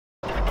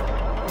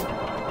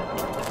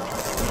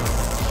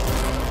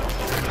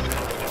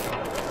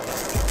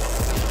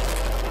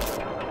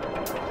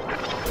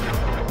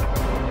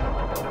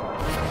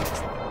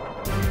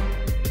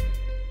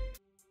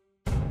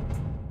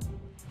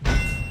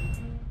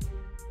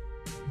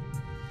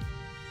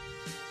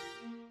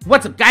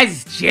What's up,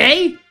 guys? It's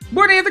Jay,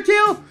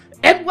 MorninAfterKill,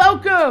 and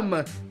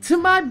welcome to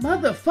my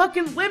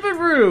motherfucking living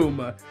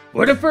room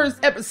for the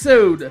first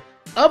episode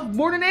of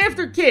Morning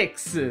After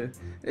Kicks.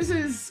 This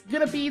is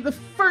gonna be the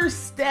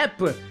first step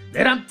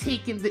that I'm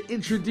taking to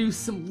introduce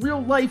some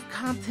real-life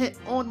content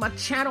on my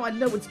channel. I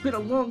know it's been a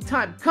long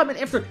time coming.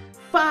 After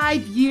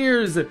 5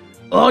 years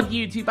on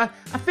YouTube, I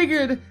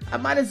figured I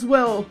might as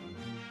well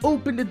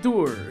open the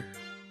door.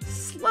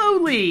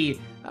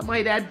 Slowly, I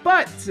might add,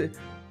 but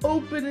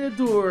open the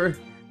door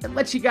and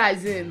let you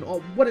guys in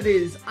on what it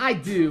is I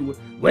do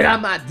when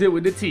I'm not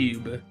doing the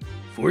tube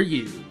for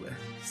you.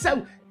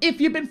 So,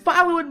 if you've been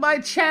following my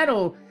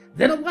channel,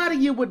 then a lot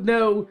of you would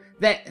know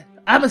that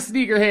I'm a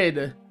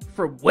sneakerhead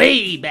from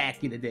way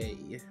back in the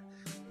day.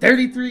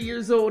 33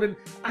 years old, and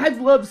I've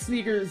loved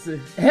sneakers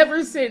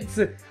ever since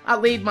I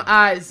laid my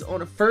eyes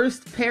on a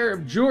first pair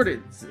of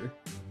Jordans.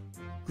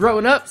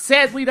 Growing up,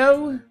 sadly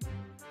though,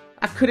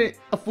 I couldn't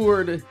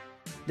afford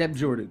them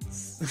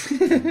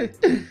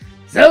Jordans.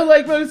 So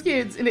like most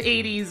kids in the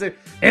 80s and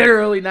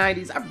early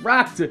 90s, I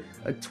rocked a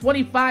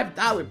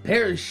 $25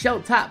 pair of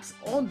shell tops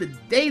on the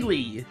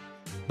daily.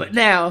 But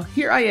now,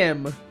 here I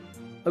am,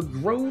 a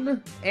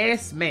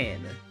grown-ass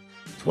man,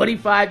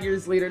 25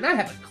 years later, and I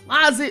have a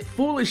closet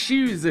full of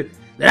shoes that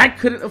I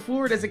couldn't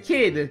afford as a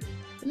kid.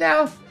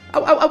 Now,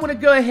 I want to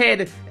go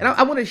ahead and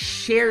I want to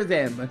share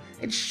them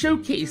and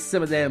showcase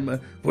some of them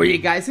for you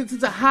guys, since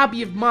it's a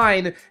hobby of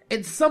mine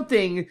and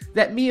something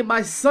that me and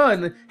my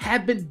son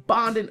have been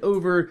bonding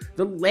over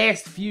the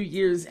last few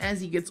years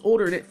as he gets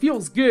older, and it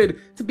feels good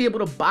to be able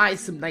to buy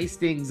some nice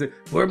things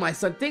for my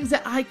son, things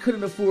that I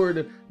couldn't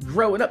afford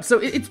growing up. So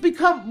it's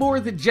become more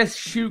than just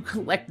shoe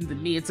collecting to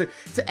me. It's an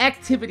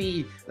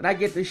activity that I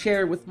get to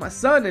share with my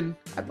son, and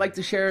I'd like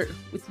to share it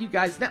with you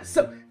guys now.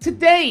 So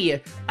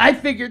today, I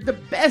figured the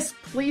best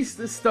place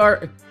to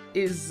start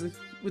is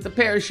with a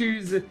pair of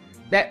shoes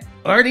that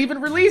aren't even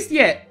released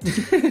yet.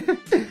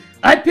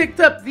 I picked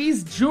up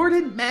these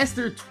Jordan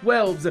Master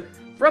 12s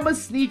from a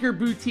sneaker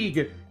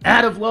boutique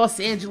out of Los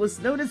Angeles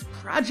known as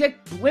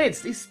Project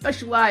Blitz. They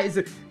specialize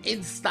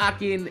in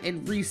stocking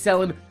and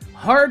reselling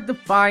hard to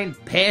find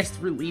past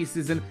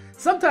releases, and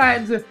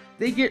sometimes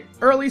they get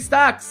early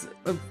stocks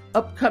of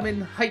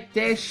upcoming hype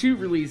dash shoe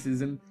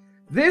releases. And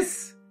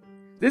this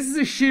is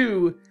a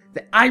shoe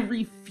that I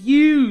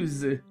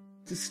refuse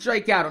to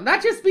strike out on.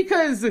 Not just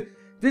because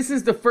this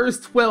is the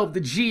first 12 to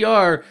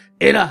GR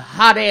in a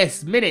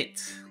hot-ass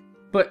minute,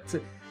 but,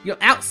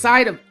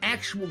 outside of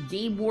actual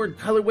game-worn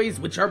colorways,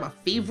 which are my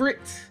favorite,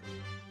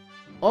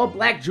 all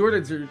black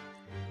Jordans are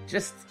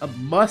just a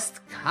must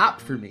cop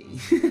for me.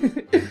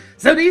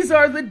 So these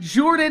are the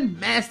Jordan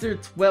Master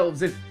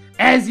 12s, and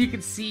as you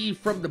can see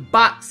from the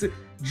box,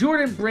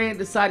 Jordan Brand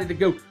decided to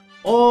go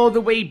all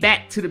the way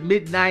back to the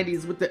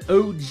mid-90s with the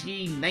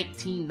OG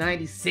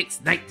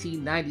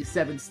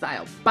 1996-1997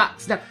 style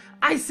box. Now,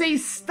 I say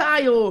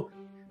style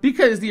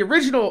because the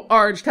original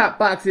orange top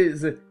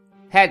boxes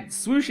had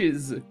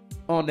swooshes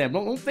on them.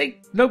 Don't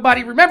think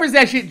nobody remembers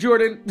that shit,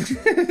 Jordan.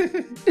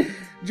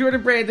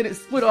 Jordan Brand didn't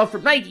split off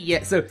from Nike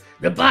yet, so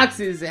the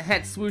boxes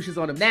had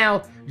swooshes on them.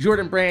 Now,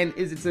 Jordan Brand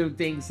is its own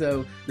thing,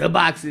 so the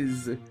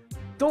boxes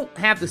don't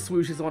have the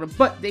swooshes on them,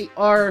 but they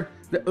are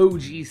the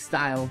OG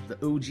style,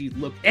 the OG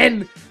look,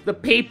 and the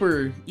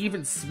paper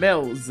even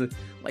smells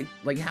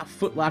like how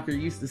Foot Locker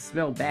used to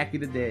smell back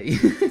in the day.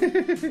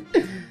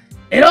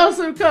 It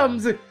also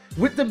comes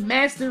with the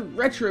Master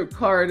Retro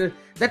card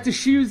that the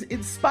shoe's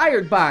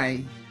inspired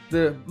by,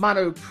 the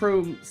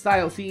monochrome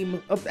style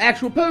theme of the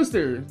actual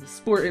poster,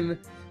 sporting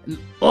an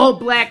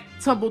all-black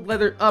tumbled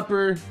leather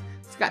upper.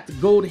 It's got the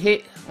gold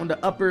hit on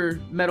the upper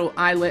metal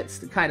eyelets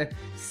to kind of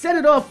set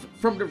it off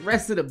from the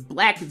rest of the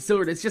black and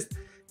silver that's just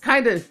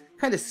kind of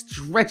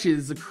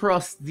stretches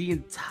across the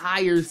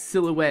entire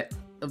silhouette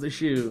of the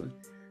shoe.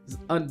 It's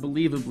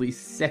unbelievably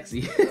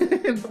sexy.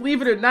 And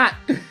believe it or not,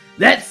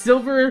 that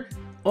silver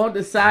on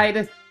the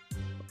side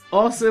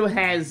also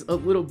has a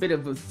little bit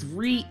of a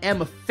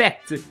 3M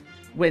effect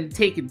when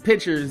taking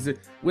pictures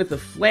with a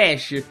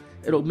flash.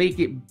 It'll make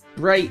it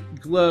bright,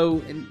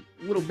 glow, and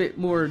a little bit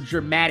more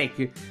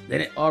dramatic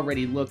than it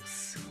already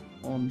looks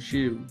on the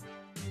shoe.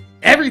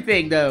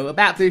 Everything, though,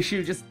 about this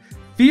shoe just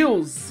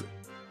feels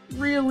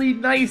really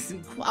nice,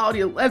 and quality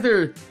of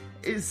leather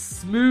is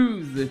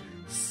smooth,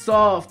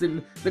 soft,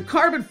 and the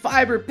carbon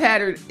fiber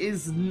pattern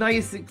is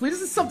nice and clean.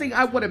 This is something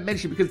I want to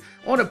mention because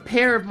on a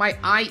pair of my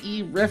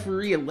IE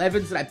Referee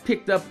 11s that I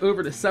picked up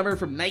over the summer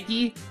from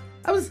Nike,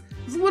 I was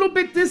a little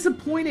bit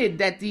disappointed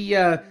that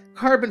the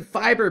carbon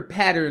fiber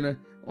pattern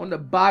on the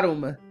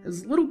bottom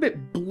is a little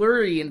bit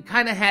blurry and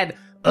kind of had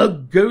a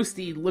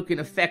ghosty looking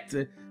effect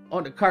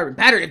on the carbon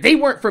pattern. If they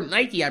weren't from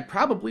Nike, I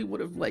probably would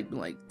have been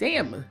like,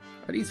 damn,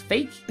 are these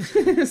fake?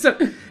 So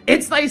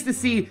it's nice to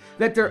see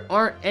that there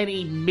aren't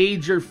any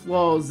major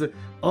flaws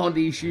on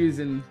these shoes,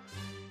 and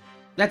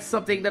that's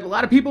something that a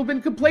lot of people have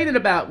been complaining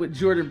about with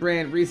Jordan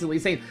Brand recently,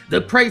 saying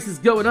the price is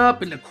going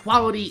up and the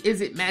quality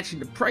isn't matching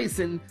the price.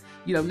 And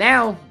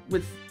now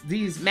with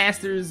these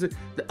Masters,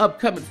 the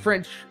upcoming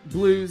French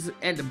Blues,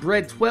 and the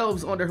Bread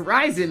 12s on the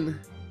horizon,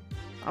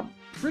 I'm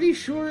pretty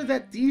sure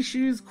that these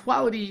shoes'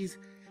 quality's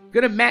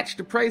gonna match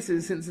the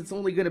prices since it's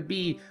only gonna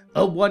be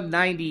a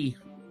 $190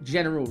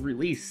 general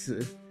release.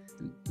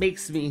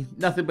 Makes me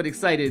nothing but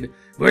excited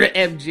for the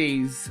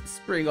MJ's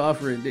spring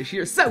offering this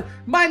year. So,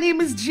 my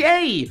name is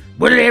Jay.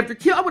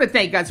 MorninAfterKill. I want to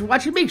thank you guys for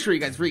watching. Make sure you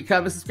guys rate,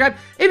 comment, subscribe.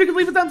 If you can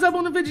leave a thumbs up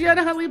on the video, I'd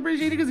highly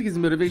appreciate it because it gives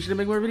me motivation to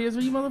make more videos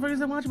for you motherfuckers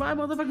that watch my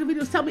motherfucking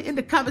videos. Tell me in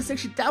the comment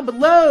section down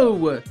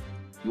below.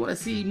 You want to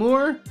see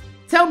more?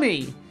 Tell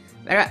me.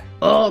 I got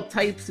all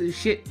types of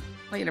shit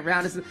laying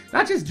around. It's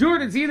not just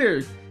Jordans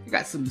either. I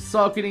got some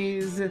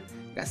Sauconys.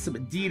 Got some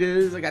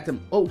Adidas, I got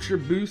them Ultra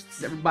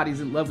Boosts, everybody's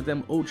in love with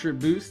them Ultra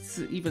Boosts,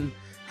 even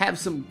have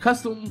some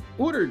custom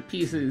ordered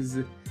pieces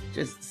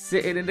just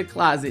sitting in the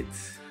closet,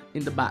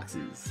 in the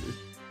boxes.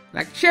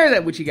 And I can share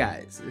that with you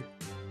guys.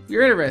 If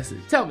you're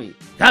interested, tell me,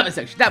 comment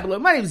section down below.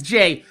 My name's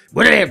Jay,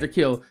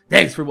 MorninAfterKill,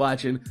 thanks for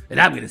watching,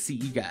 and I'm gonna see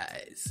you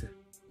guys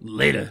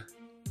later.